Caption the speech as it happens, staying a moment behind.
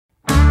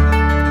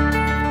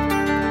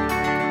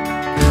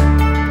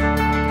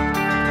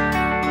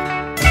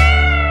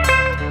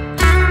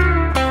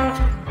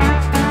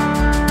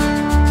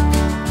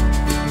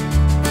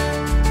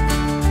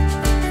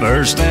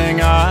First thing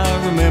I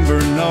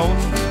remember knowing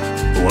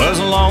was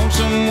a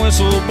lonesome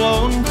whistle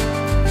blowing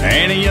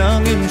and a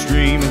youngin's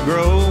dream of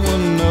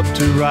growing up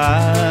to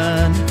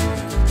ride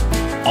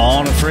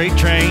on a freight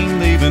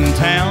train leaving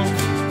town,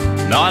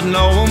 not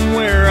knowing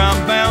where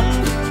I'm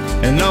bound,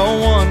 and no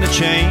one to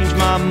change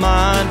my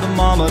mind, but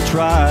Mama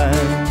tried.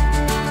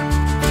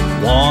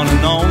 One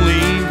and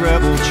only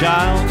rebel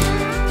child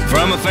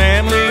from a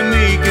family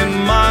meek and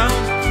mild,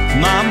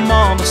 my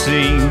mama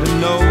seemed to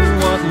know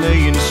what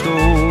lay in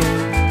store.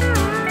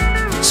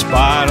 In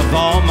spite of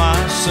all my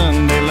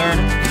Sunday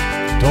learning,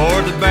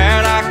 toward the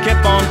bad I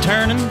kept on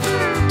turning,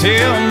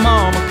 till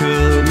Mama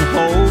couldn't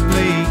hold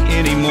me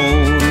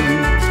anymore.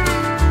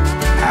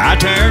 I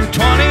turned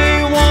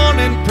 21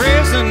 in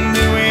prison,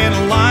 doing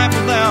a life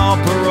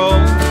without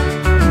parole.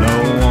 No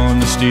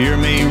one to steer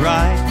me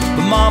right,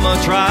 but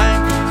Mama tried,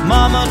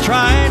 Mama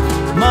tried,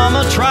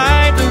 Mama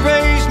tried to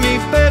raise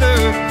me better,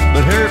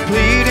 but her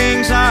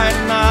pleadings I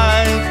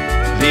denied.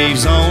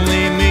 Leaves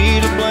only me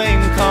to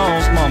blame,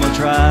 'cause Mama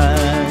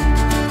tried.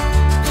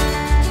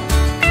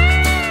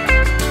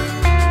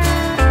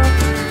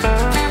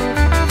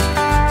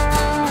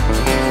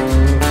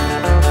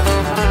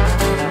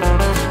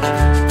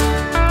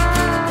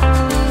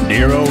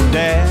 Dear old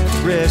Dad,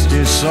 rest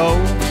his soul,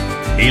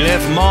 he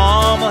left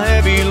Mom a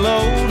heavy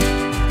load.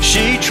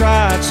 She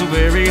tried so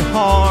very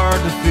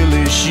hard to fill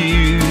his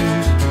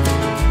shoes,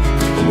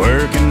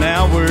 working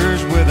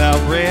hours without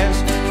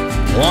rest,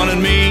 wanted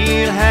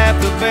me to have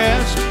the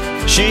best.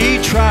 She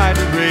tried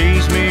to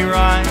raise me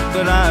right,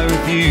 but I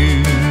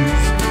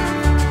refused.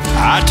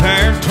 I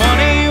turned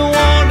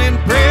 21 in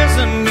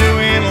prison,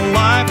 doing a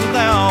life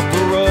without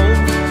parole.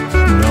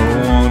 No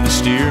one to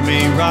steer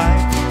me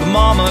right, but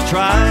Mama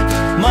tried,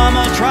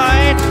 Mama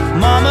tried,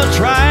 Mama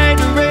tried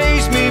to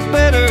raise me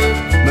better,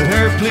 but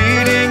her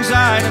pleadings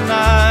I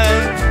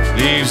denied.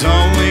 Leaves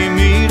only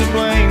me to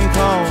blame,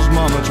 'cause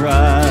Mama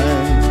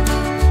tried.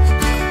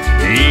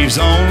 Leaves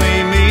only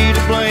me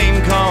to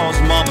blame, 'cause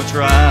Mama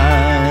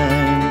tried.